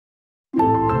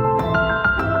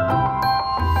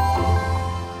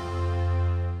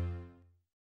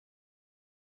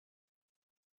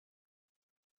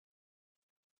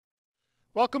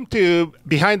Welcome to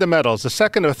Behind the Medals, the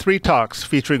second of three talks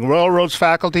featuring Royal Roads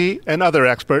faculty and other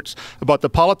experts about the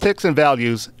politics and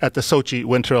values at the Sochi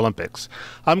Winter Olympics.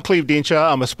 I'm Cleve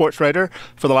Dheensaw. I'm a sports writer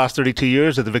for the last 32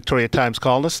 years at the Victoria Times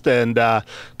Colonist and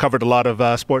covered a lot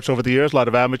of sports over the years, a lot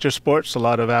of amateur sports. A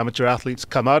lot of amateur athletes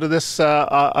come out of this,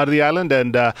 out of the island,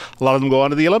 and a lot of them go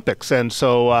on to the Olympics. And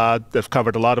so I've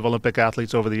covered a lot of Olympic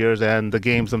athletes over the years and the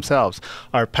games themselves.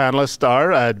 Our panelists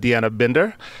are Deanna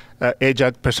Binder,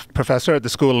 adjunct professor at the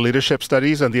School of Leadership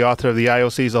Studies and the author of the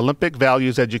IOC's Olympic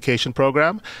Values Education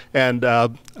Program, and a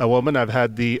woman I've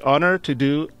had the honor to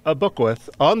do a book with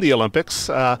on the Olympics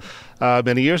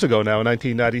many years ago now,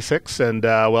 1996, and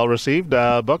well-received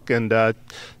book, and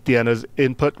Deanna's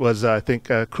input was, I think,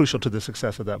 crucial to the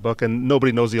success of that book, and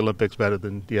nobody knows the Olympics better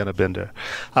than Deanna Binder.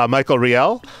 Michael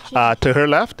Riel, to her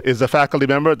left, is a faculty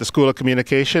member at the School of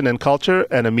Communication and Culture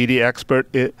and a media expert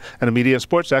and a media and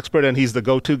sports expert, and he's the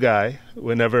go-to guy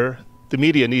whenever the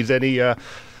media needs any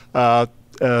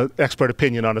expert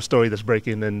opinion on a story that's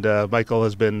breaking, and Michael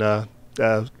has been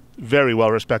very well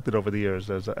respected over the years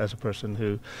as a person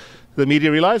who the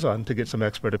media relies on to get some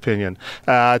expert opinion.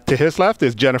 To his left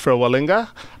is Jennifer Walinga.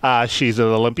 She's an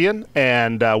Olympian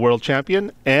and world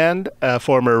champion and a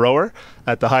former rower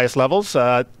at the highest levels,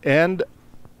 and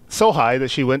so high that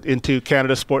she went into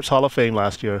Canada's Sports Hall of Fame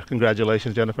last year.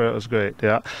 Congratulations, Jennifer. It was great.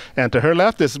 Yeah. And to her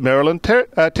left is Marilyn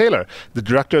Taylor, the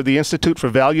director of the Institute for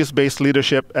Values-Based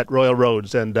Leadership at Royal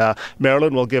Roads. And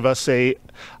Marilyn will give us a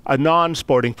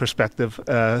non-sporting perspective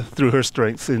through her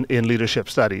strengths in leadership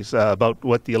studies about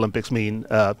what the Olympics mean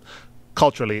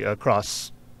culturally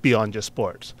across beyond just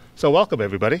sports. So welcome,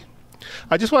 everybody.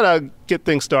 I just want to get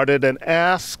things started and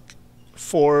ask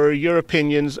for your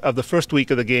opinions of the first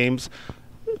week of the Games.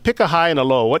 Pick a high and a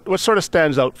low. What sort of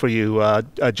stands out for you,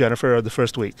 Jennifer, of the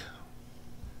first week?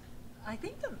 I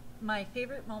think my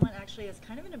favorite moment actually is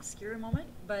kind of an obscure moment,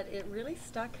 but it really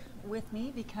stuck with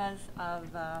me because of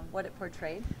what it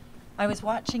portrayed. I was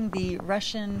watching the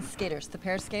Russian skaters, the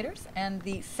pair skaters, and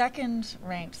the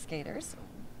second-ranked skaters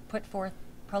put forth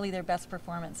probably their best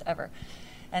performance ever.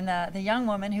 And the young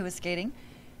woman who was skating,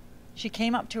 she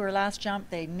came up to her last jump,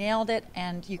 they nailed it,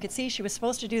 and you could see she was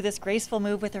supposed to do this graceful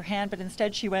move with her hand, but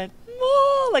instead she went,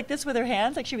 whoa, like this with her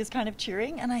hands, like she was kind of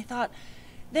cheering. And I thought,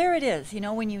 there it is, you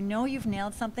know, when you know you've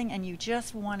nailed something and you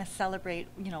just want to celebrate,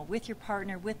 you know, with your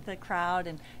partner, with the crowd,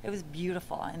 and it was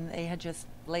beautiful, and they had just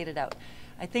laid it out.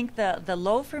 I think the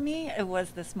low for me, it was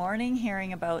this morning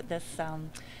hearing about this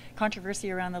controversy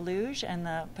around the luge and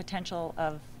the potential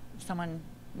of someone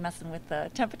messing with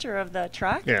the temperature of the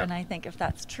track, yeah. And I think if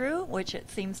that's true, which it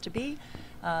seems to be,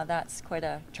 that's quite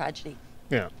a tragedy.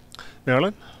 Yeah,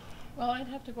 Marilyn. Well, I'd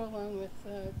have to go along with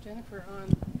Jennifer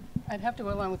on. I'd have to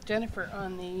go along with Jennifer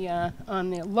on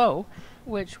the low,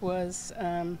 which was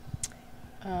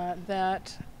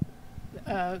that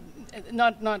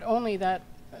not only that,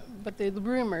 but the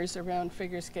rumors around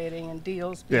figure skating and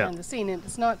deals behind the scene. And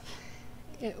it's not.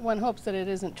 One hopes that it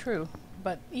isn't true,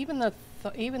 but even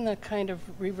the kind of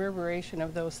reverberation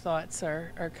of those thoughts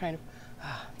are kind of,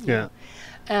 yeah.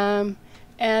 And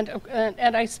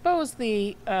I suppose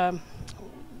the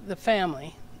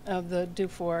family of the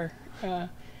Dufour,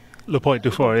 LePointe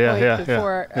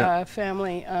Dufour,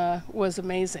 family was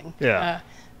amazing. Yeah.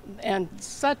 And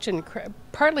such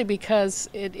partly because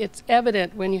it's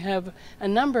evident when you have a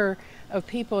number of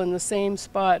people in the same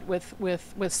spot with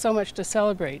so much to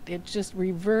celebrate. It just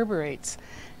reverberates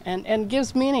and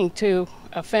gives meaning to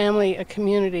a family, a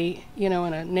community, you know,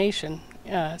 and a nation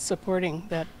supporting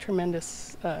that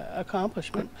tremendous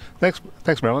accomplishment.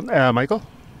 Thanks, Marilyn. Michael?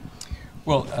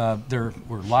 Well, there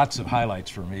were lots of highlights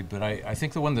for me, but I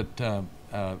think the one that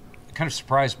kind of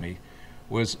surprised me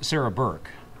was Sarah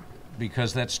Burke,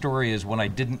 because that story is one I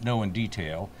didn't know in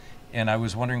detail, and I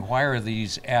was wondering, why are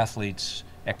these athletes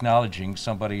acknowledging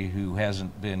somebody who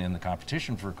hasn't been in the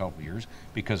competition for a couple of years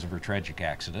because of her tragic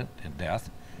accident and death?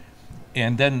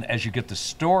 And then as you get the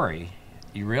story,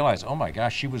 you realize, oh my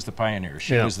gosh, she was the pioneer,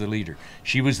 she was the leader,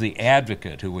 she was the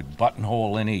advocate who would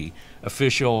buttonhole any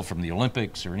official from the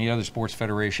Olympics or any other sports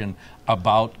federation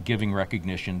about giving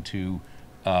recognition to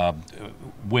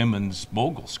women's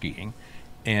mogul skiing,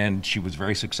 and she was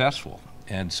very successful,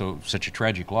 and so such a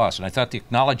tragic loss. And I thought the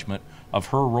acknowledgement of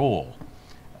her role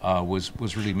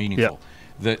was really meaningful.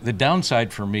 Yeah. The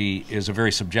downside for me is a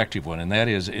very subjective one, and that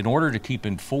is, in order to keep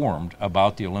informed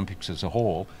about the Olympics as a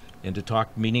whole and to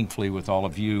talk meaningfully with all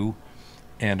of you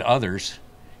and others,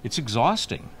 it's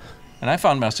exhausting. And I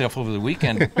found myself over the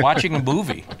weekend watching a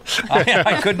movie.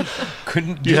 I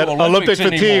couldn't do You had Olympics Olympic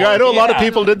fatigue. anymore. I know a lot of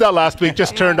people did that last week,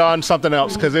 just turned on something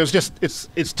else because it was just,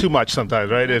 it's too much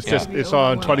sometimes, right? It's just, it's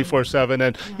on 24/7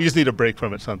 and you just need a break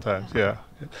from it sometimes, yeah.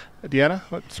 Deanna,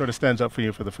 what sort of stands out for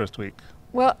you for the first week?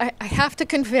 Well, I have to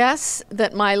confess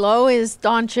that my low is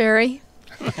Don Cherry.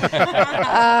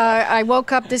 I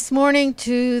woke up this morning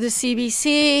to the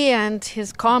CBC and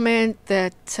his comment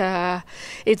that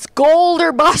it's gold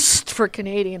or bust for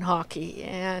Canadian hockey.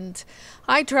 And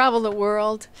I travel the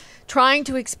world trying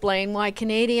to explain why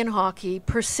Canadian hockey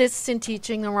persists in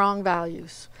teaching the wrong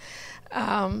values.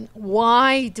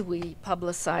 Why do we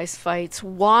publicize fights?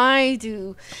 Why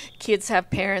do kids have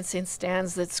parents in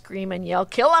stands that scream and yell,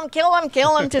 kill him, kill him,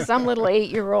 kill him, to some little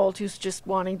 8-year-old who's just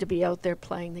wanting to be out there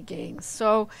playing the game?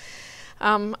 So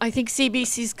I think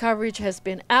CBC's coverage has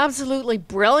been absolutely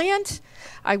brilliant.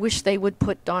 I wish they would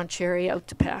put Don Cherry out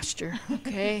to pasture,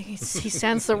 okay? He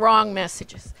sends the wrong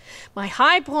messages. My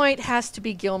high point has to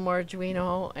be Gilmore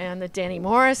Duino and the Denny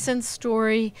Morrison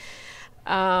story.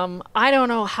 I don't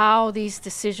know how these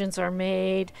decisions are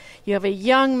made. You have a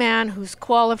young man who's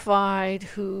qualified,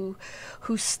 who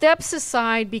steps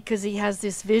aside because he has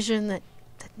this vision that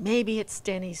maybe it's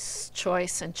Denny's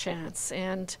choice and chance.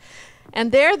 And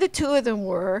there the two of them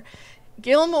were.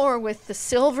 Gilmore with the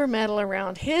silver medal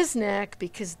around his neck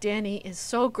because Denny is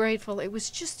so grateful. It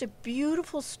was just a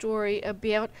beautiful story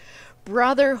about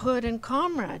brotherhood and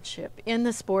comradeship in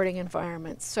the sporting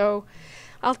environment. So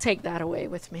I'll take that away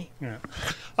with me.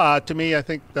 Yeah. To me, I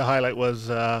think the highlight was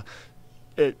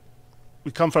we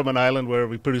come from an island where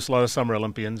we produce a lot of summer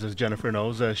Olympians, as Jennifer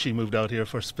knows. She moved out here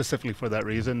specifically for that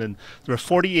reason. And there are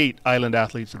 48 island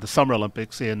athletes at the Summer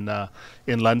Olympics in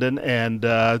London. And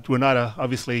we're not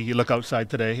obviously, you look outside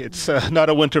today, it's not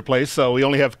a winter place. So we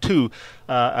only have 2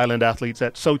 island athletes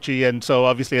at Sochi. And so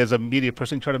obviously, as a media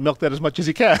person, you try to milk that as much as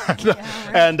you can.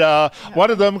 And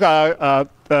one of them,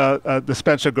 the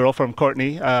Spencer girl from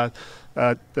Courtney,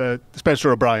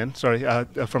 Spencer O'Brien, sorry,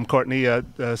 from Courtney,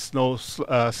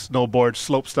 snowboard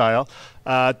slope style.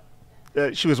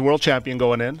 She was a world champion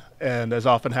going in, and as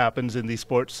often happens in these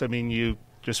sports, I mean, you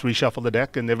just reshuffle the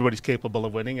deck and everybody's capable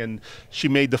of winning, and she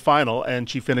made the final and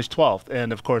she finished 12th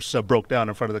and of course broke down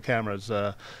in front of the cameras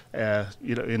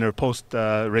in her post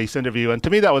race interview. And to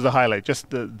me that was a highlight, just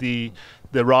the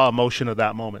raw emotion of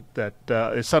that moment, that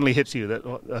it suddenly hits you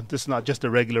that this is not just a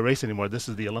regular race anymore, this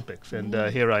is the Olympics, and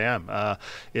here I am. And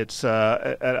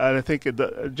I think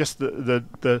just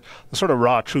the sort of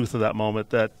raw truth of that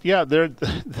moment, that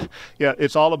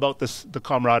it's all about the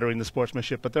camaraderie and the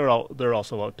sportsmanship, but they're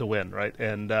also out to win, right?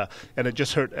 And it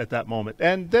just hurt at that moment.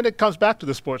 And then it comes back to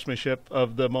the sportsmanship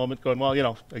of the moment, going,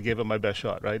 well, I gave it my best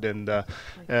shot, right? And the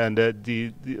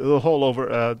whole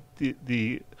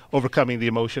overcoming the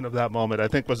emotion of that moment, I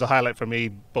think, was the highlight for me,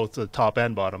 both the top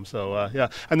and bottom. So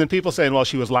and then people saying, well,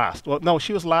 she was last. Well, no,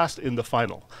 she was last in the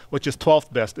final, which is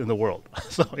 12th best in the world.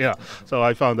 So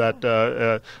I found that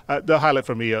the highlight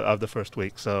for me of the first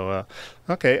week. So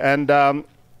okay, and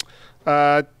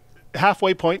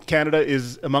halfway point, Canada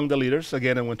is among the leaders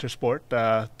again in winter sport.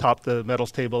 Top the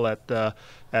medals table at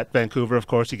Vancouver. Of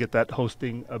course, you get that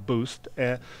hosting boost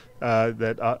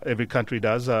that every country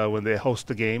does when they host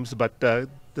the games. But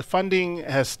the funding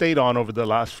has stayed on over the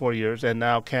last 4 years, and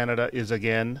now Canada is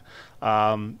again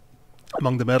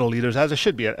among the medal leaders, as it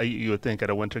should be, you would think, at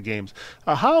a Winter Games.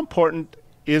 How important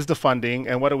is the funding,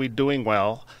 and what are we doing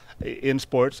well in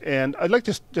sports? And I'd like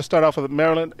to just start off with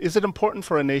Marilyn. Is it important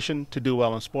for a nation to do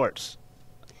well in sports?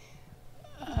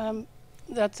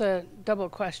 That's a double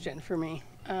question for me.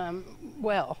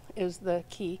 Well is the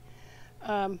key.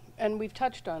 And we've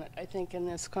touched on it, I think, in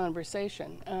this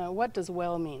conversation. What does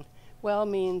well mean? Well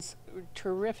means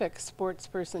terrific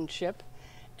sportspersonship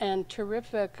and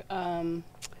terrific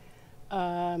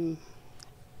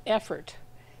effort,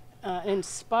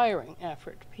 inspiring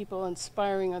effort, people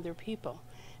inspiring other people.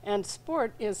 And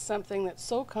sport is something that's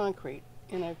so concrete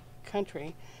in a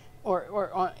country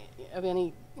or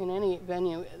in any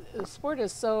venue. Sport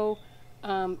is so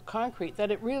concrete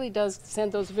that it really does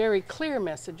send those very clear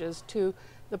messages to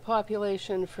the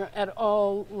population at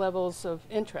all levels of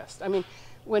interest. I mean,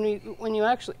 when you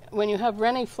have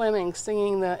Rennie Fleming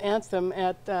singing the anthem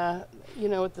at the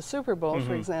Super Bowl,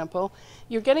 for example,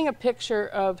 you're getting a picture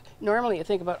of, normally you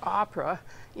think about opera,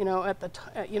 in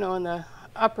the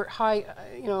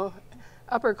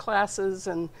upper classes,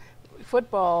 and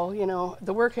football,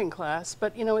 the working class,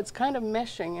 but it's kind of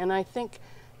meshing. And I think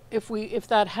if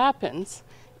that happens,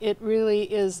 it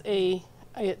really is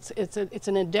it's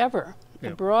an endeavor,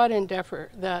 a broad endeavor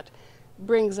that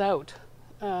brings out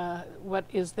what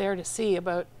is there to see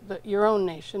about your own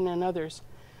nation and others.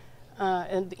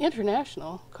 And the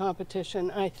international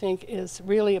competition, I think, is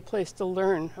really a place to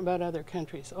learn about other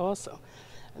countries also.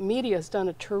 Media has done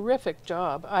a terrific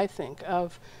job, I think,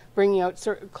 of bringing out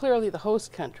clearly the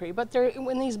host country, but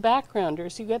when these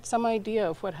backgrounders, you get some idea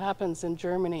of what happens in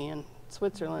Germany and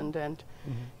Switzerland and,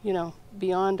 you know,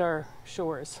 beyond our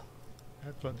shores.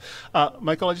 Excellent.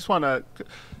 Michael, I just want to,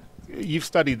 you've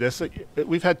studied this.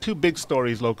 We've had two big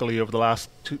stories locally over the last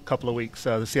couple of weeks.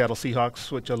 The Seattle Seahawks,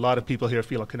 which a lot of people here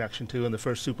feel a connection to, in the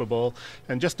first Super Bowl,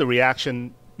 and just the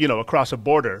reaction, you know, across a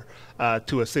border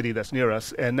to a city that's near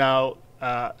us. And now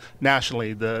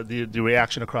nationally, the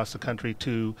reaction across the country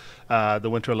to the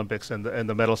Winter Olympics and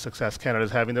the medal success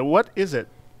Canada's having there. What is it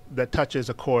that touches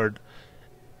a chord?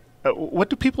 What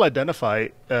do people identify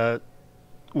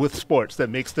with sports that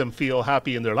makes them feel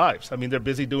happy in their lives? I mean, they're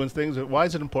busy doing things. Why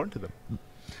is it important to them?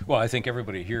 Well, I think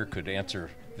everybody here could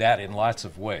answer that in lots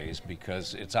of ways,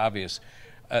 because it's obvious.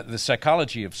 The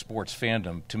psychology of sports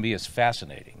fandom, to me, is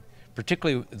fascinating,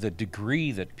 particularly the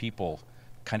degree that people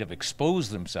kind of expose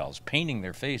themselves, painting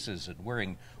their faces and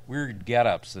wearing weird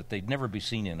get-ups that they'd never be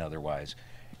seen in otherwise,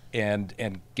 and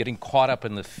getting caught up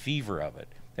in the fever of it.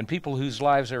 And people whose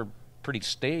lives are pretty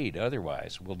staid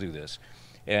otherwise will do this.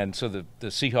 And so the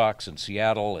Seahawks and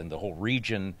Seattle and the whole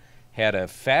region had a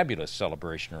fabulous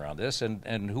celebration around this,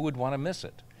 and who would want to miss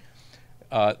it?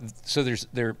 So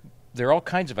there are all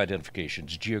kinds of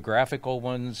identifications, geographical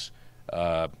ones,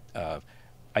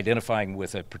 identifying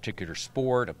with a particular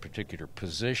sport, a particular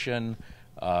position,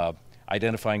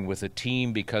 identifying with a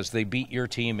team because they beat your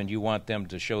team and you want them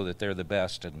to show that they're the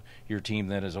best, and your team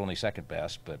then is only second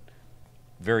best, but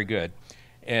very good.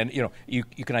 And you know, you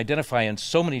can identify in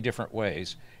so many different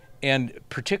ways, and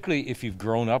particularly if you've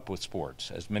grown up with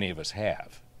sports, as many of us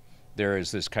have, there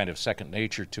is this kind of second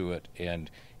nature to it,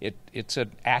 and it's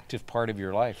an active part of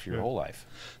your life, your whole life.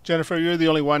 Jennifer, you're the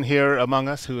only one here among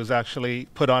us who has actually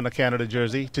put on a Canada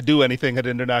jersey to do anything at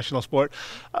international sport.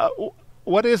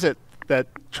 What is it that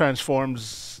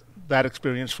transforms that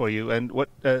experience for you, and what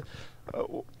do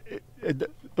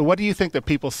you think that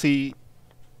people see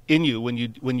in you when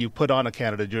you put on a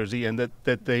Canada jersey, and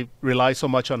that they rely so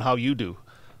much on how you do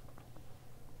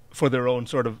for their own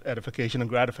sort of edification and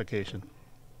gratification?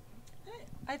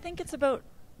 I think it's about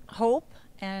hope,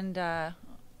 and I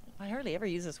hardly ever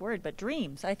use this word, but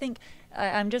dreams. I think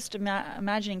I'm just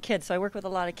imagining kids. So I work with a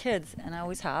lot of kids, and I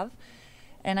always have,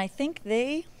 and I think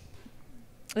they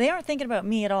aren't thinking about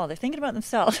me at all. They're thinking about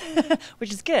themselves,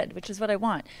 which is good, which is what I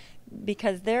want,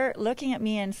 because they're looking at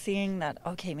me and seeing that,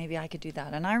 okay, maybe I could do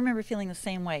that. And I remember feeling the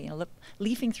same way, you know,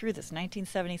 leafing through this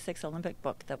 1976 Olympic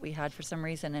book that we had for some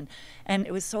reason. And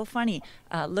it was so funny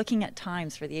looking at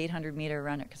times for the 800-meter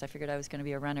runner, because I figured I was going to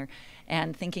be a runner,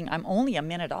 and thinking I'm only a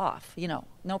minute off, you know,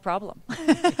 no problem.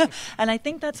 And I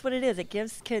think that's what it is. It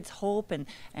gives kids hope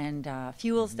and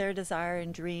fuels their desire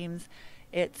and dreams.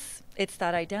 It's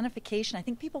that identification. I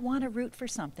think people want to root for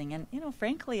something, and you know,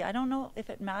 frankly, I don't know if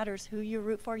it matters who you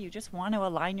root for. You just want to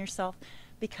align yourself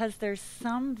because there's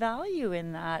some value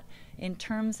in that. In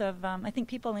terms of, I think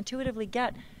people intuitively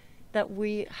get that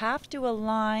we have to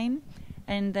align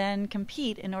and then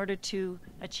compete in order to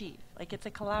achieve. Like, it's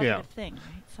a collaborative thing.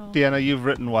 Right? So, Deanna, you've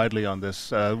written widely on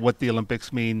this. What the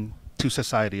Olympics mean to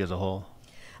society as a whole.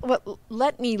 Well,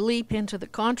 let me leap into the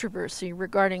controversy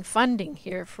regarding funding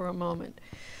here for a moment.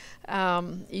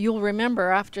 You'll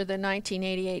remember after the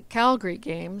 1988 Calgary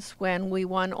Games, when we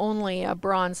won only a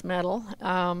bronze medal,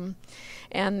 and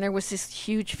there was this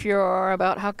huge furor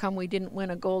about how come we didn't win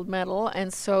a gold medal,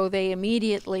 and so they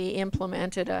immediately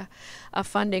implemented a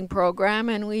funding program,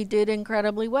 and we did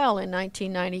incredibly well in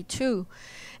 1992.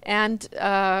 And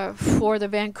for the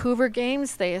Vancouver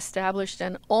Games, they established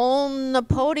an On the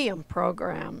Podium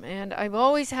program. And I've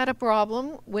always had a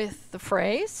problem with the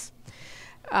phrase.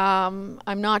 I'm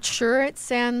not sure it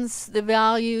sends the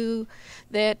value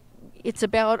that it's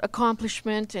about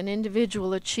accomplishment and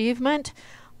individual achievement.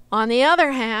 On the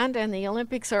other hand, and the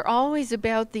Olympics are always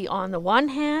about the on the one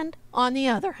hand, on the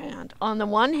other hand. On the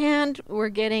one hand, we're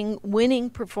getting winning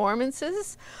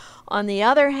performances. On the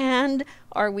other hand,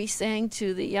 are we saying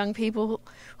to the young people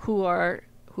who've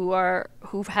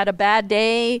had a bad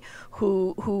day,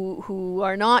 who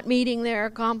are not meeting their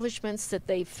accomplishments, that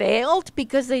they failed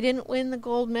because they didn't win the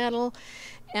gold medal?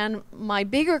 And my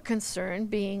bigger concern,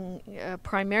 being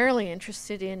primarily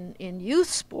interested in youth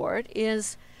sport,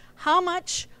 is how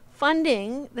much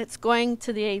funding that's going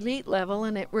to the elite level,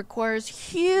 and it requires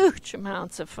huge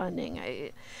amounts of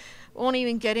funding. won't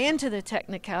even get into the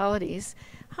technicalities.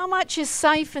 How much is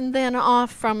siphoned then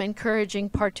off from encouraging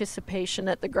participation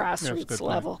at the grassroots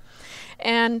level?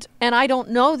 And I don't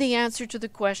know the answer to the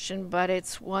question, but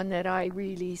it's one that I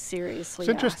really seriously ask. It's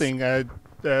interesting.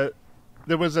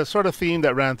 There was a sort of theme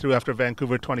that ran through after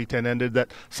Vancouver 2010 ended,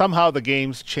 that somehow the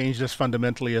games changed us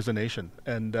fundamentally as a nation.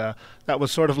 And that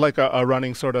was sort of like a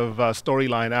running sort of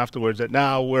storyline afterwards, that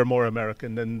now we're more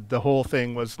American, and the whole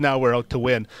thing was now we're out to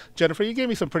win. Jennifer, you gave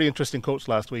me some pretty interesting quotes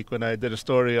last week when I did a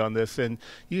story on this, and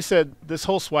you said this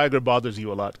whole swagger bothers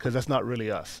you a lot because that's not really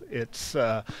us. It's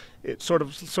sort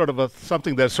of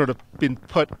something that's sort of been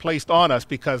placed on us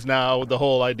because now the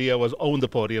whole idea was own the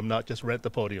podium, not just rent the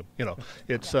podium. You know,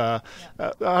 it's how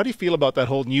do you feel about that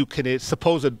whole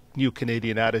supposed new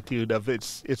Canadian attitude of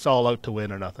it's all out to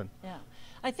win or nothing? Yeah,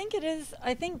 I think it is.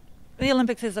 I think the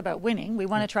Olympics is about winning. We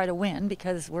want to try to win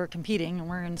because we're competing and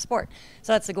we're in sport.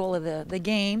 So that's the goal of the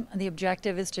game. The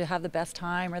objective is to have the best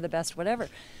time or the best whatever.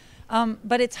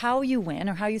 But it's how you win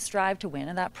or how you strive to win,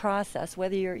 and that process,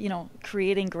 whether you're,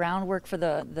 creating groundwork for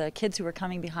the kids who are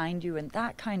coming behind you, and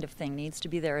that kind of thing needs to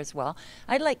be there as well.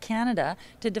 I'd like Canada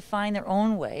to define their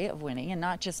own way of winning and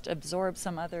not just absorb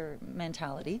some other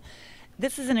mentality.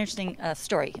 This is an interesting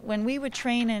story. When we would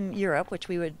train in Europe, which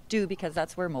we would do because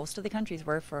that's where most of the countries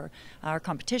were for our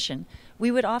competition,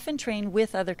 we would often train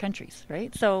with other countries,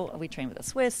 right? So we train with the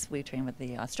Swiss, we train with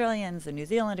the Australians, the New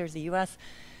Zealanders, the US.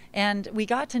 And we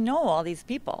got to know all these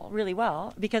people really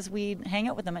well because we'd hang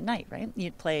out with them at night, right?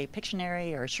 You'd play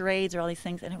Pictionary or charades or all these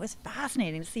things, and it was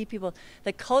fascinating to see people,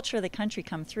 the culture of the country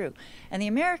come through. And the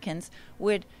Americans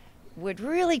would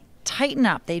really tighten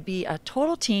up. They'd be a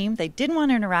total team. They didn't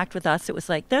want to interact with us. It was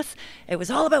like this. It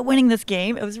was all about winning this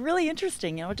game. It was really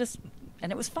interesting, and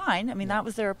it was fine. I mean, that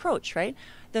was their approach, right?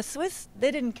 The Swiss,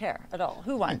 they didn't care at all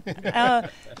who won. The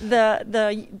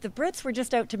Brits were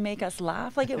just out to make us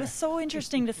laugh. Like, it was so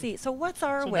interesting to see. So what's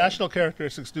our way? National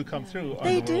characteristics do come through on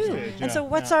the world stage. And so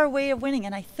what's our way of winning?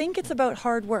 And I think it's about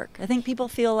hard work. I think people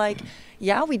feel like,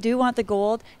 yeah, we do want the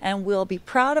gold, and we'll be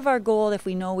proud of our gold if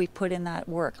we know we've put in that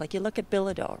work. Like, you look at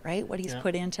Bilodeau, right? What he's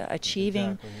put into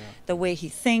achieving, the way he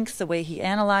thinks, the way he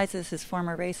analyzes his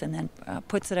former race, and then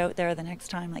puts it out there the next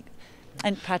time.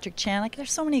 And Patrick Chan,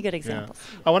 there's so many good examples.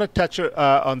 Yeah. I want to touch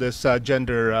on this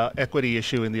gender equity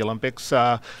issue in the Olympics.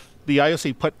 The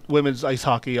IOC put women's ice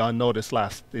hockey on notice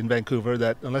last in Vancouver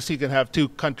that unless you can have two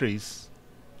countries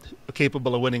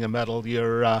capable of winning a medal,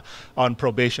 you're on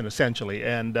probation essentially.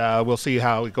 And we'll see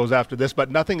how it goes after this, but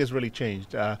nothing has really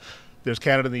changed. There's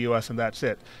Canada and the US, and that's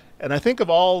it. And I think of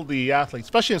all the athletes,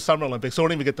 especially in Summer Olympics,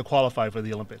 don't even get to qualify for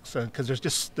the Olympics because there's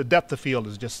just the depth of field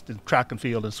is just in track and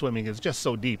field and swimming is just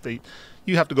so deep.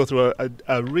 You have to go through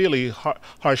a really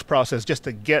harsh process just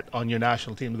to get on your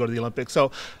national team to go to the Olympics.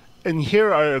 So, and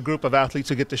here are a group of athletes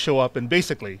who get to show up, and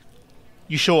basically,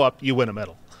 you show up, you win a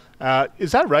medal.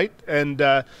 Is that right? And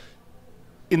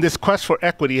in this quest for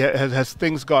equity, has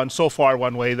things gone so far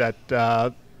one way that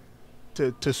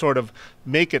to sort of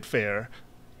make it fair,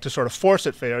 to sort of force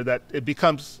it fair, that it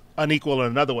becomes unequal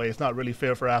in another way? It's not really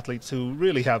fair for athletes who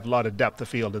really have a lot of depth of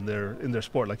field in their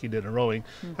sport, like you did in rowing,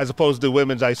 as opposed to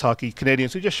women's ice hockey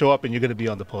Canadians who just show up and you're going to be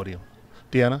on the podium.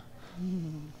 Deanna?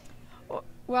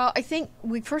 Well, I think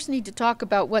we first need to talk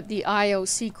about what the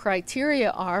IOC criteria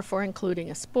are for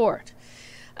including a sport.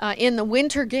 In the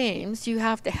Winter Games, you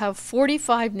have to have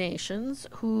 45 nations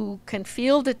who can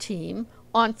field a team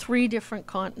on 3 different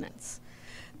continents.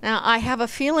 Now, I have a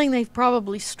feeling they've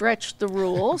probably stretched the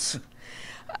rules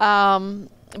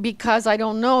because I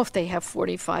don't know if they have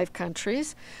 45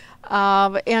 countries.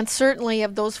 And certainly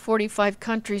of those 45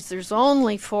 countries, there's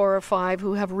only 4 or 5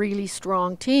 who have really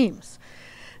strong teams.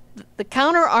 The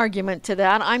counter argument to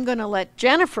that, I'm going to let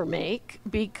Jennifer make,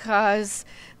 because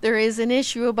there is an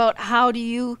issue about how do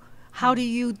you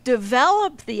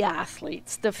develop the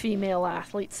athletes, the female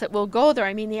athletes that will go there.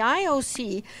 I mean, the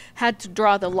IOC had to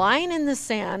draw the line in the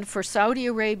sand for Saudi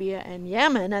Arabia and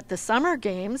Yemen at the Summer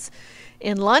Games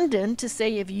in London to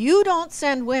say, if you don't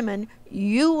send women,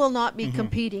 you will not be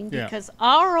competing, because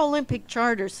our Olympic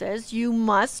charter says you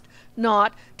must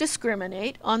not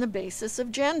discriminate on the basis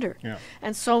of gender.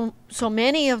 And so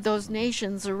many of those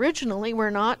nations originally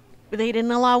were not, they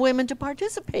didn't allow women to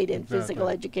participate in physical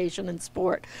education and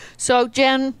sport. So,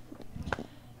 Jen?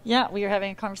 Yeah, we were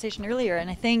having a conversation earlier, and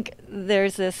I think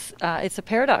there's this, it's a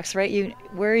paradox, right?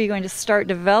 Where are you going to start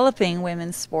developing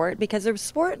women's sport? Because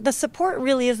the support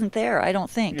really isn't there, I don't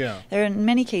think. There are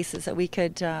many cases that we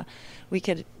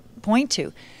could point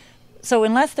to. So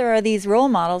unless there are these role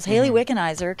models, Hayley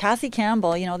Wickenheiser, Cassie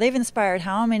Campbell, they've inspired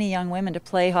how many young women to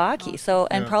play hockey,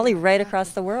 and probably right across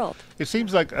the world. It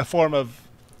seems like a form of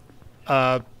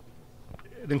an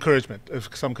encouragement of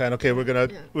some kind. Okay, we're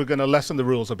gonna lessen the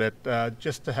rules a bit,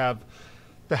 just to have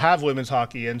women's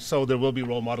hockey, and so there will be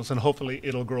role models, and hopefully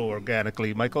it'll grow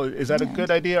organically. Michael, is that a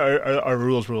good idea, or are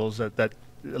rules that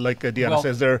like Deanna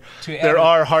says, there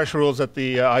are harsh rules that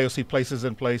the IOC places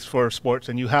in place for sports,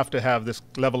 and you have to have this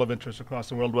level of interest across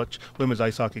the world, which women's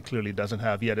ice hockey clearly doesn't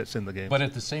have, yet it's in the game. But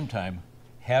at the same time,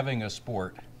 having a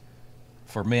sport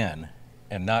for men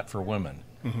and not for women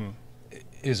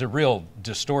is a real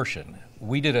distortion.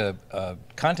 We did a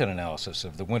content analysis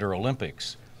of the Winter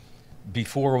Olympics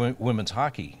before women's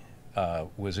hockey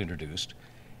was introduced,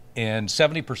 and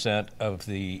 70% of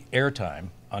the airtime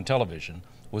on television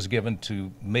was given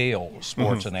to male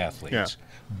sports and athletes. Yeah.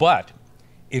 But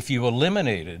if you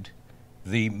eliminated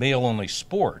the male-only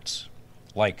sports,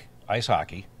 like ice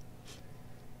hockey,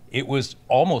 it was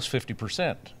almost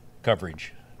 50%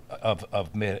 coverage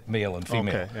of male and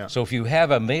female. Okay, yeah. So if you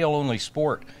have a male-only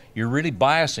sport, you're really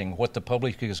biasing what the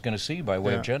public is going to see by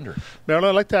way of gender. Marilyn,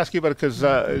 I'd like to ask you about it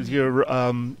because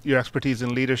your expertise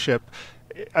in leadership.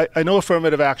 I know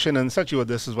affirmative action, and essentially what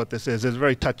this is a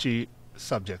very touchy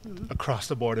subject across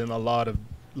the board in a lot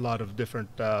of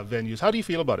different venues. How do you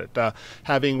feel about it?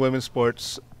 Having women's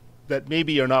sports that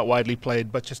maybe are not widely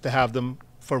played, but just to have them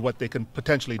for what they can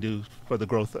potentially do for the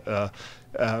growth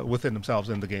within themselves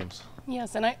in the games.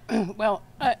 Yes, and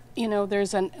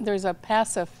there's a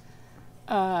passive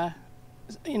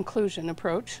inclusion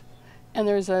approach, and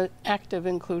there's an active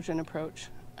inclusion approach.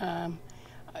 My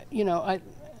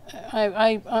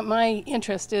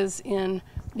interest is in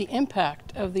the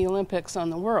impact of the Olympics on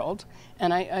the world,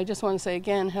 and I just want to say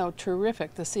again how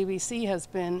terrific the CBC has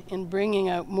been in bringing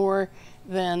out more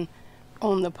than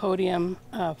on the podium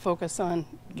focus on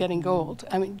getting gold.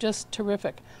 I mean, just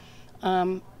terrific.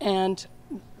 And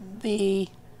the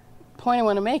point I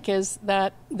want to make is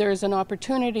that there's an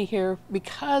opportunity here,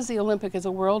 because the Olympic is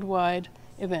a worldwide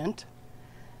event,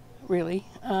 really.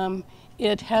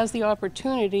 It has the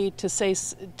opportunity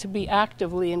to be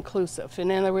actively inclusive.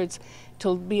 In other words,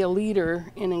 to be a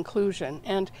leader in inclusion.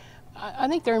 And I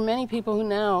think there are many people who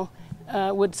now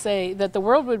would say that the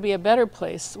world would be a better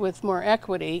place with more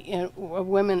equity of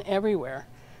women everywhere,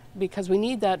 because we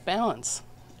need that balance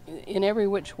in every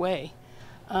which way.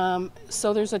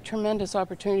 So there's a tremendous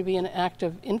opportunity to be an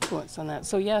active influence on that.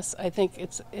 So yes, I think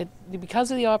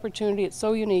because of the opportunity, it's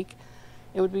so unique,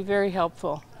 it would be very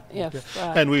helpful. If,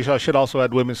 and we should also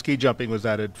add women's ski jumping was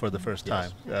added for the first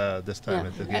time this time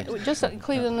at the Games. Just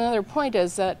Cleve, another point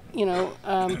is that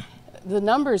the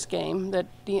numbers game that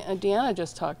Deanna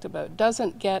just talked about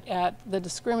doesn't get at the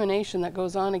discrimination that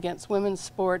goes on against women's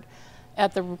sport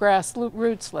at the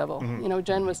grassroots level.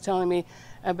 Jen was telling me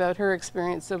about her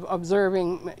experience of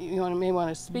observing. You may want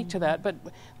to speak to that, but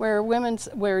where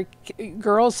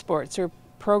girls' sports are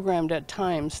programmed at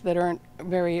times that aren't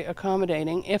very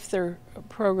accommodating, if they're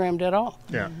programmed at all.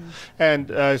 Yeah,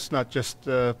 and it's not just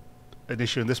an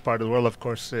issue in this part of the world. Of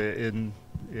course, in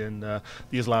the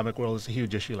Islamic world, it's a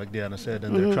huge issue, like Deanna said,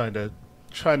 and they're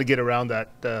trying to get around that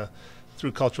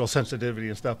through cultural sensitivity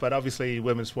and stuff. But obviously,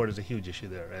 women's sport is a huge issue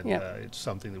there, and it's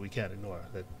something that we can't ignore.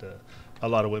 That a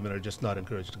lot of women are just not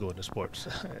encouraged to go into sports.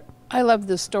 I love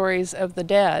the stories of the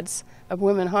dads of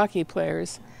women hockey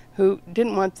players who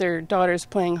didn't want their daughters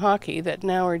playing hockey, that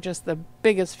now are just the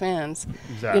biggest fans.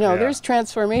 Exactly, there's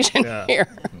transformation here.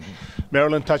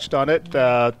 Marilyn touched on it.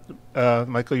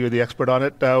 Michael, you're the expert on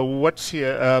it. What's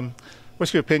your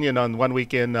opinion on 1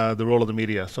 week in the role of the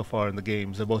media so far in the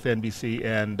games, both NBC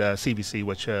and CBC,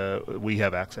 which we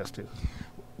have access to?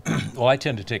 Well, I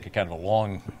tend to take a kind of a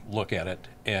long look at it,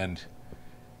 and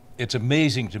it's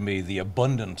amazing to me the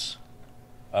abundance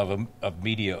of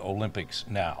media Olympics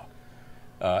now.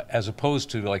 As opposed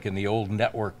to like in the old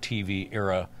network TV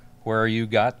era, where you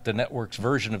got the network's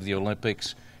version of the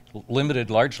Olympics limited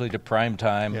largely to prime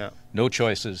time, no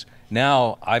choices.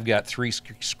 Now I've got three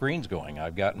screens going.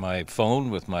 I've got my phone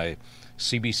with my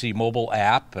CBC mobile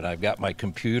app, and I've got my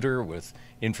computer with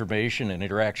information and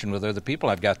interaction with other people.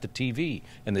 I've got the TV,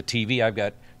 and the TV I've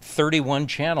got 31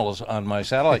 channels on my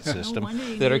satellite system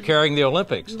that are carrying the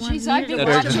Olympics. Jeez, I've been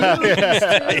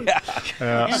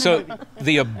watching. So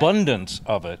the abundance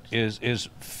of it is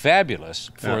fabulous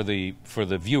for the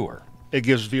viewer. It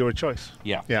gives viewer choice.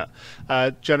 Yeah.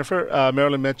 Jennifer,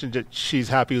 Marilyn mentioned that she's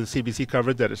happy with CBC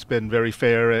coverage, that it's been very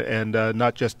fair and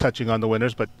not just touching on the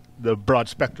winners, but the broad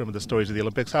spectrum of the stories of the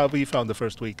Olympics. How have you found the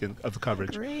first week of the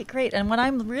coverage? Great. And what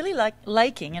I'm really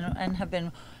liking and have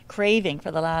been craving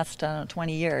for the last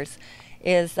 20 years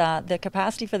is the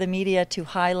capacity for the media to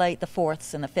highlight the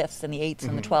fourths and the fifths and the eighths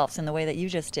and the 12ths in the way that you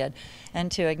just did,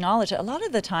 and to acknowledge it. A lot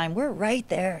of the time, we're right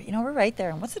there. We're right there.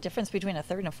 And what's the difference between a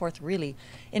third and a fourth, really?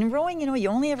 In rowing, you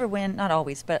only ever win, not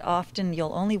always, but often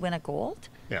you'll only win a gold.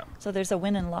 Yeah. So there's a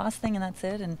win and loss thing, and that's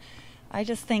it. And I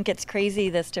just think it's crazy,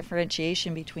 this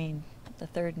differentiation between the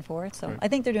third and fourth. So I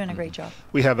think they're doing a great job.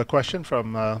 We have a question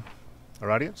from our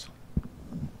audience.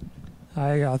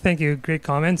 Hi, thank you. Great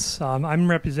comments. I'm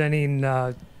representing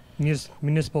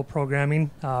municipal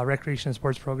programming, recreation and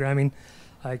sports programming.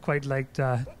 I quite liked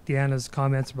Deanna's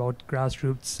comments about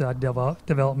grassroots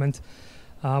development.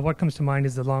 What comes to mind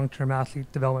is the long-term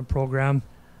athlete development program.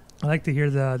 I'd like to hear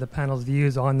the panel's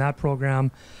views on that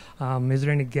program. Is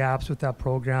there any gaps with that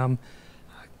program?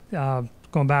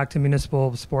 Going back to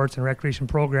municipal sports and recreation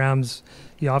programs,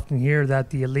 you often hear that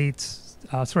the elites,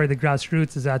 the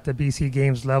grassroots is at the BC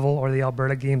Games level or the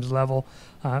Alberta Games level.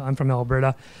 I'm from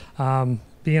Alberta.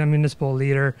 Being a municipal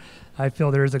leader, I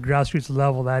feel there is a grassroots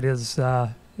level that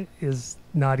is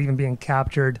not even being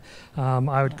captured.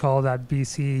 I would call that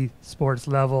BC sports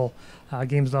level,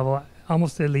 games level,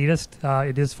 almost elitist.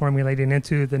 It is formulating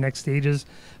into the next stages,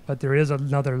 but there is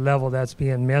another level that's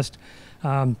being missed.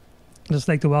 Just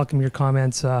like to welcome your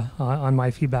comments on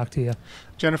my feedback to you.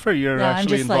 Jennifer, you're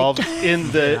actually involved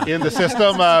in the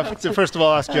system. First of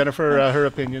all, ask Jennifer her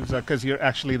opinions because you're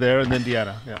actually there, and then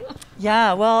Deanna.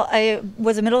 Yeah, well, I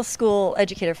was a middle school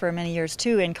educator for many years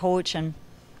too, and coach, and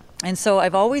so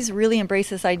I've always really embraced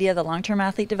this idea of the long-term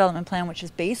athlete development plan, which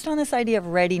is based on this idea of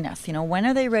readiness. When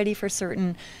are they ready for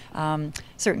certain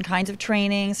kinds of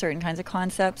training, certain kinds of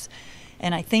concepts?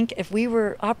 And I think if we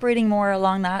were operating more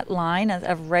along that line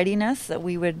of readiness, that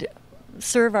we would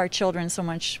serve our children so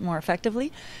much more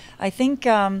effectively. I think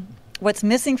what's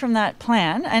missing from that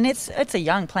plan, and it's a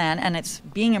young plan, and it's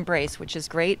being embraced, which is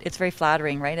great. It's very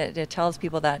flattering, right? It tells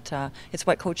people that it's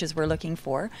what coaches were looking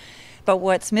for. But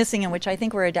what's missing, and which I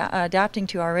think we're adapting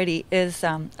to already, is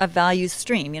a values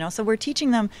stream. So we're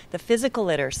teaching them the physical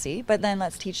literacy, but then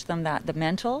let's teach them the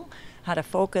mental, how to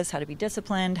focus, how to be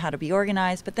disciplined, how to be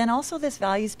organized, but then also this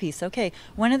values piece. Okay,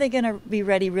 when are they going to be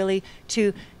ready really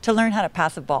to learn how to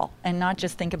pass a ball and not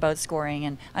just think about scoring,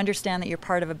 and understand that you're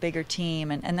part of a bigger team,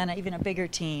 and then even a bigger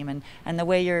team, and the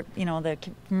way the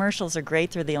commercials are great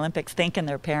through the Olympics, thanking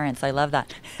their parents. I love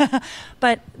that.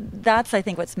 But that's, I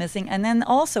think, what's missing. And then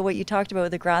also what you talked about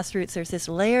with the grassroots, there's this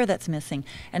layer that's missing,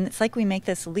 and it's like we make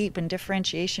this leap in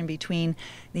differentiation between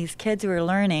these kids who are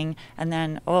learning, and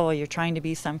then, you're trying to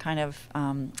be some kind of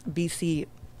BC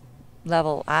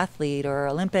level athlete or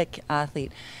Olympic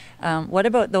athlete. What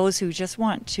about those who just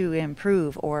want to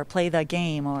improve or play the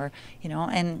game, or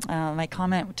and my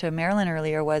comment to Marilyn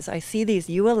earlier was, I see these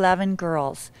U11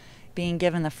 girls being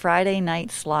given the Friday night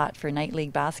slot for night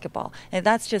league basketball, and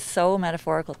that's just so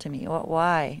metaphorical to me.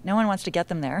 Why? No one wants to get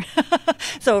them there.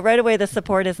 So right away the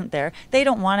support isn't there. They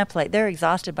don't want to play. They're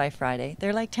exhausted by Friday.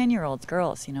 They're like 10-year-olds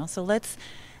girls, so let's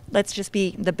just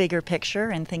be the bigger picture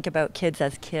and think about kids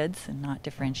as kids and not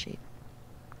differentiate.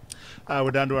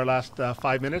 We're down to our last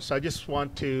 5 minutes. I just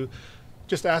want to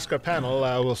ask our panel,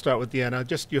 we'll start with Deanna,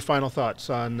 just your final thoughts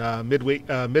on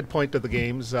midpoint of the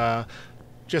games,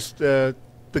 just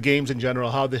the games in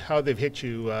general, how they've hit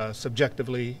you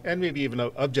subjectively and maybe even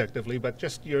objectively, but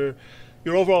just your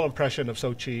overall impression of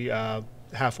Sochi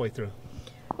halfway through.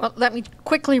 Well, let me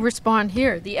quickly respond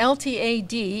here. The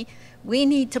LTAD, we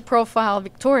need to profile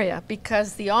Victoria,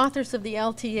 because the authors of the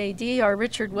LTAD are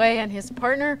Richard Way and his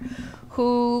partner,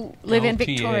 who live in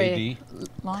Victoria.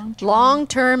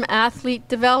 Long-term athlete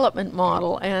development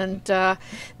model, and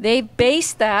they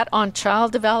base that on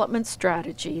child development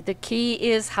strategy. The key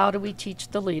is, how do we teach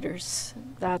the leaders?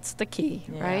 That's the key,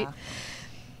 right?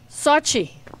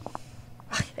 Sochi,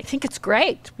 I think it's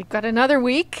great. We've got another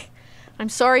week. I'm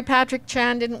sorry Patrick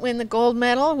Chan didn't win the gold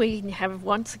medal. We have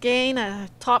once again a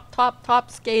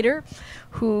top skater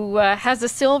who has a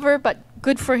silver, but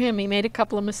good for him. He made a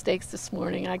couple of mistakes this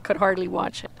morning. I could hardly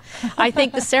watch it. I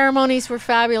think the ceremonies were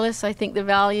fabulous. I think the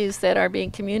values that are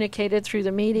being communicated through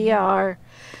the media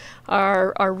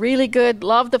are really good.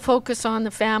 Love the focus on the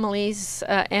families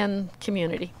and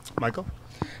community. Michael?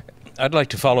 I'd like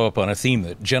to follow up on a theme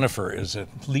that Jennifer is a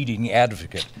leading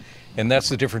advocate, and that's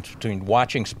the difference between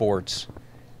watching sports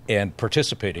and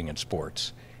participating in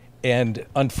sports. And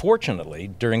unfortunately,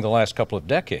 during the last couple of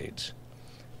decades,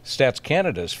 Stats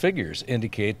Canada's figures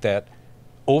indicate that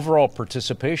overall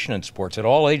participation in sports at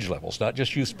all age levels, not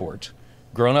just youth sports,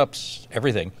 grown-ups,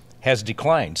 everything, has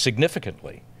declined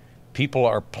significantly. People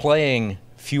are playing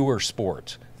fewer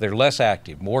sports. They're less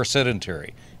active, more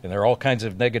sedentary, and there are all kinds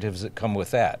of negatives that come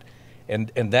with that. And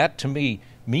that, to me,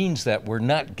 means that we're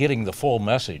not getting the full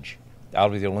message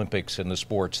out of the Olympics and the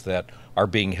sports that are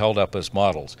being held up as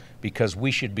models, because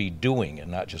we should be doing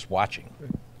and not just watching.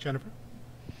 Jennifer?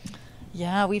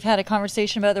 Yeah, we've had a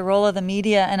conversation about the role of the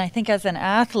media, and I think as an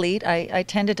athlete, I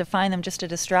tended to find them just a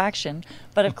distraction.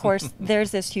 But of course,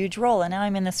 there's this huge role, and now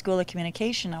I'm in the School of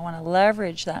Communication. I want to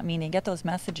leverage that meaning, get those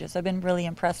messages. I've been really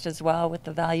impressed as well with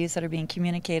the values that are being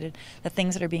communicated, the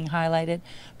things that are being highlighted.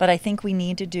 But I think we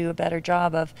need to do a better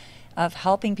job of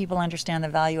helping people understand the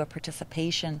value of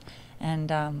participation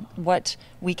and what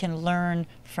we can learn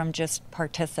from just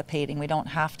participating. We don't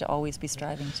have to always be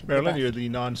striving to be Marilyn, the you're best. the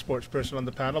non-sports person on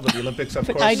the panel, but the Olympics, of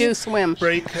course. I do swim.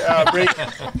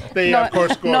 They, of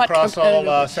course, go not across all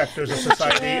competitively. sectors of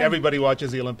society. Everybody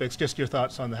watches the Olympics. Just your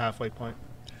thoughts on the halfway point.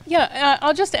 Yeah,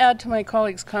 I'll just add to my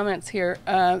colleagues' comments here.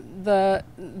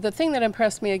 The thing that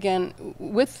impressed me again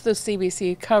with the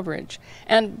CBC coverage,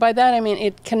 and by that I mean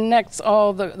it connects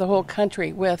all the whole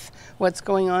country with what's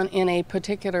going on in a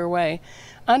particular way,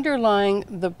 underlying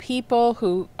the people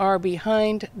who are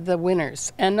behind the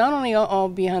winners, and not only all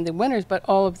behind the winners, but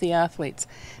all of the athletes.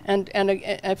 And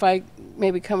if I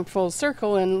maybe come full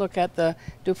circle and look at the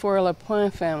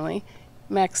Dufour-Lapointe family,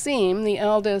 Maxime, the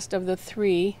eldest of the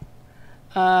three,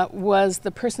 was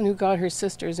the person who got her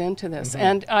sisters into this,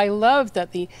 and I love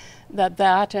that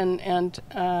that and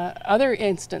other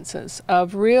instances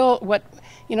of real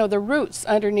the roots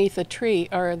underneath a tree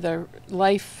are the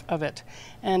life of it,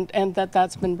 and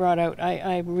that's been brought out.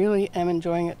 I really am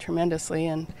enjoying it tremendously,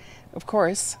 and of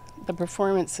course the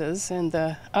performances and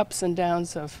the ups and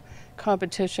downs of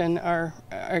competition are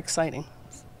exciting.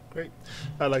 Great.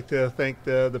 I'd like to thank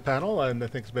the panel, and I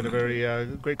think it's been a very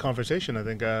great conversation.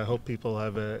 I hope people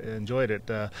have enjoyed it.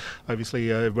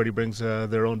 Obviously, everybody brings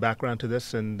their own background to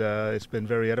this, and it's been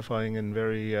very edifying and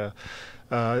very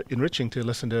enriching to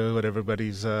listen to what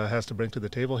everybody's has to bring to the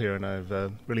table here, and I've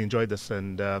really enjoyed this,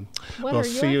 and we'll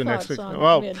see you next week.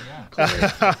 Well,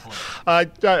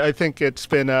 I think it's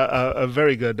been a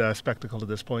very good spectacle to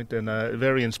this point, and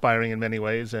very inspiring in many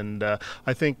ways, and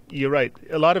I think you're right.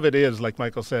 A lot of it is, like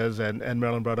Michael says, and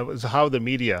Marilyn brought up, is how the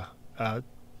media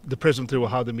the prism through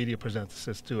how the media presents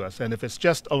this to us. And if it's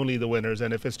just only the winners,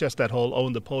 and if it's just that whole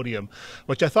own the podium,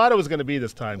 which I thought it was going to be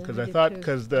this time, because I thought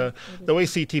the way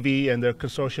CTV and their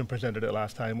consortium presented it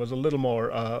last time was a little more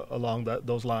along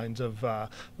those lines of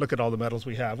look at all the medals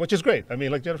we have, which is great. I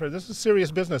mean, like Jennifer, this is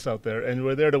serious business out there, and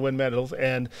we're there to win medals.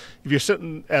 And if you're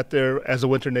sitting at there as a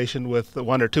winter nation with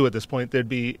one or two at this point, there'd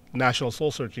be national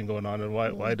soul searching going on, and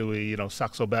why do we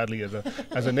suck so badly as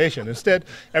a nation? Instead,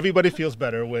 everybody feels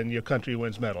better when your country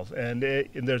wins medals, and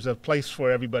there's a place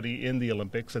for everybody in the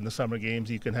Olympics and the Summer Games.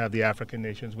 You can have the African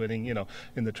nations winning,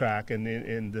 in the track,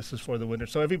 and this is for the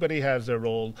winners. So everybody has their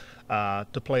role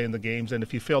to play in the games, and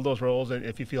if you fill those roles, and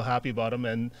if you feel happy about them,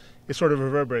 and it sort of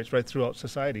reverberates right throughout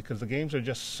society, because the games are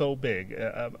just so big.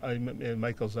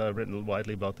 Michael's written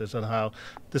widely about this, and how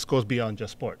this goes beyond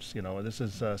just sports. This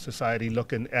is society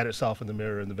looking at itself in the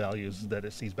mirror and the values that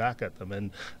it sees back at them.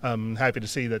 And I'm happy to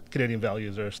see that Canadian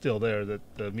values are still there, that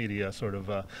the media sort of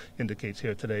indicates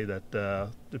here today that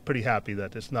they're pretty happy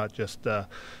that it's not just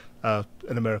an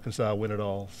American-style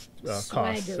win-it-all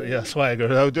cost. Yeah,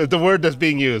 swagger. The word that's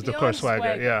being used, Beyond of course,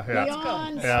 swagger. Yeah.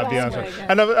 Beyond swagger.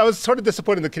 And I was sort of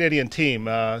disappointed in the Canadian team,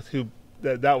 who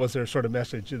that was their sort of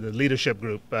message, the leadership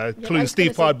group, including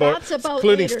Steve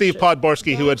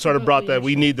Podborski, who had sort of brought that,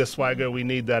 we need the swagger, we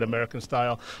need that American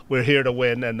style, we're here to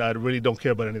win, and I really don't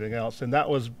care about anything else. And that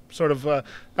was sort of, that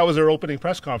was their opening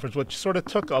press conference, which sort of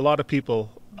took a lot of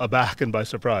people aback and by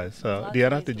surprise. So,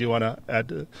 Deanna, did you want to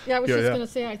add? Yeah, I was just going to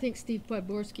say, I think Steve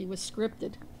Podborski was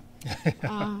scripted.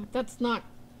 That's not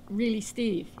really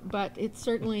Steve, but it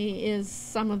certainly is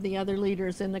some of the other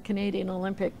leaders in the Canadian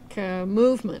Olympic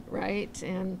movement, right?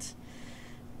 And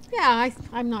yeah,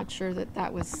 I'm not sure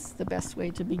that was the best way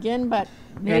to begin, but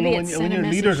maybe it's when your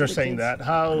leaders are saying kids. that,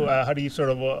 how do you sort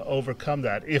of overcome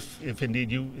that? If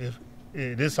indeed if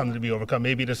it is something to be overcome,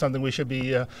 maybe it is something we should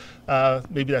be,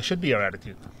 maybe that should be our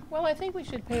attitude. Well, I think we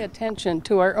should pay attention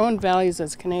to our own values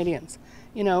as Canadians.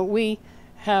 We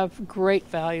have great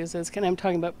values, I'm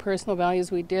talking about personal values.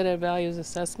 We did a values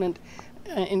assessment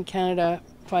in Canada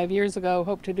 5 years ago,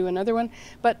 hope to do another one.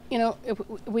 But, if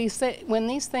we say, when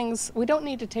these things, we don't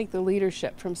need to take the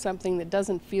leadership from something that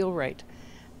doesn't feel right.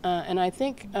 And I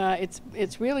think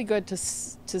it's really good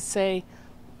to say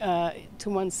to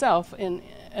oneself,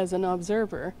 as an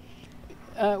observer,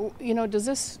 does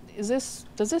this,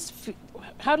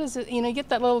 how does it, you get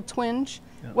that little twinge?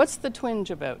 Yeah. What's the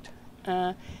twinge about?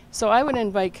 So I would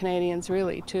invite Canadians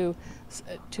really to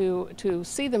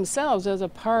see themselves as a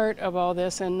part of all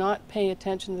this and not pay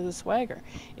attention to the swagger.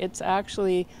 It's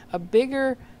actually a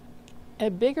bigger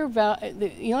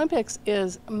the Olympics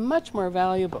is much more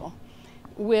valuable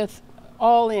with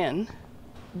all in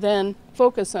than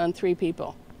focus on 3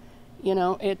 people. You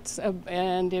know,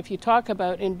 and if you talk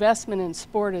about investment in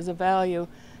sport as a value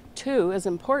too, as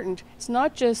important, it's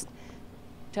not just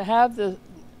to have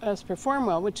us perform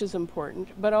well, which is important,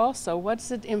 but also what's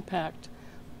the impact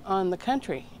on the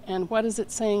country and what is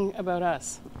it saying about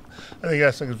us? I think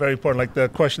that's very important. Like the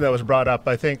question that was brought up,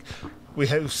 I think we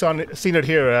have seen it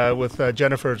here with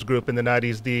Jennifer's group in the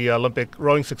 90s, the Olympic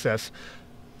rowing success.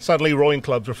 Suddenly rowing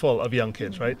clubs are full of young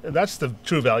kids, right? And that's the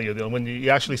true value. When you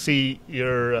actually see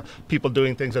your people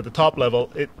doing things at the top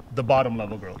level, the bottom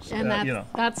level grows. And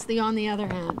that's on the other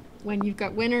hand. When you've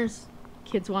got winners,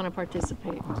 kids want to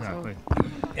participate. Exactly. So.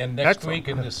 And next week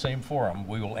in this same forum,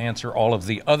 we will answer all of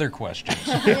the other questions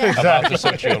about the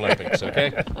Sochi Olympics, okay?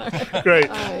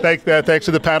 Great. Thanks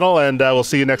to the panel, and we'll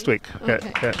see you next week. Okay.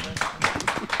 Okay.